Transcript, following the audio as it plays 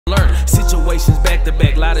situations back to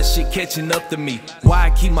back, lot of shit catching up to me. Why I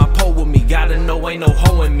keep my pole with me? Gotta know ain't no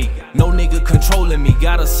hoe in me. No nigga controlling me,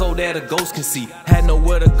 got a soul that a ghost can see. Had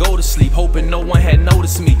nowhere to go to sleep, hoping no one had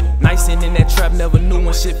noticed me. Nice and in that trap, never knew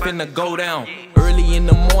when shit finna go down. Early in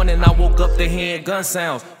the morning, I woke up to hearing gun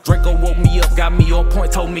sounds. Draco woke me up, got me on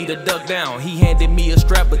point, told me to duck down. He handed me a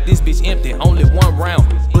strap, but this bitch empty, only one round.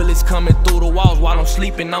 Bullets coming through the walls while I'm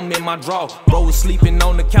sleeping, I'm in my draw. Bro was sleeping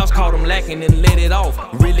on the couch, caught him lacking and let it off.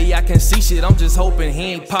 Really, I can see shit, I'm just hoping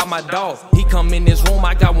he ain't pop my dog. He come in this room,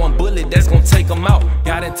 I got one bullet that's gon' take him out.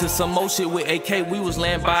 Got into some more shit with AK, we was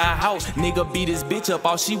laying by a house. Nigga beat his bitch up,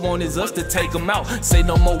 all she want is us to take him out. Say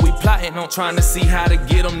no more, we plotting, I'm trying to see how to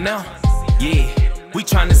get him now. Yeah, we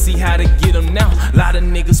tryna see how to get them now. Lot of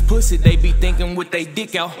niggas pussy, they be thinking with they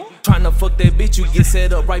dick out. Tryna fuck that bitch, you get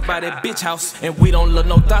set up right by that bitch house. And we don't love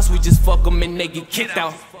no thoughts, we just fuck them and they get kicked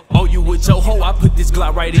out. Oh, you with your hoe, I put this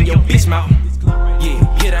Glock right in your bitch mouth.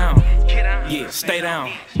 Yeah, get down, yeah, stay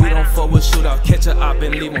down. We don't fuck with shootout, catch a op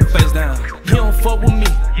and leave him face down. He don't fuck with me,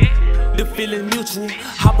 the feeling mutual.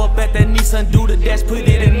 Hop up at that Nissan, do the dash, put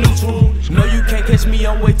it in neutral. No, you can't catch me,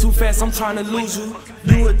 I'm way too fast, I'm tryna lose you.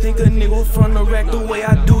 You would think a nigga from the rack the way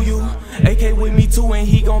I do you. AK with me too and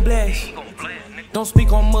he gon' blast. Don't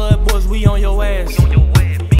speak on mud, boys, we on your ass.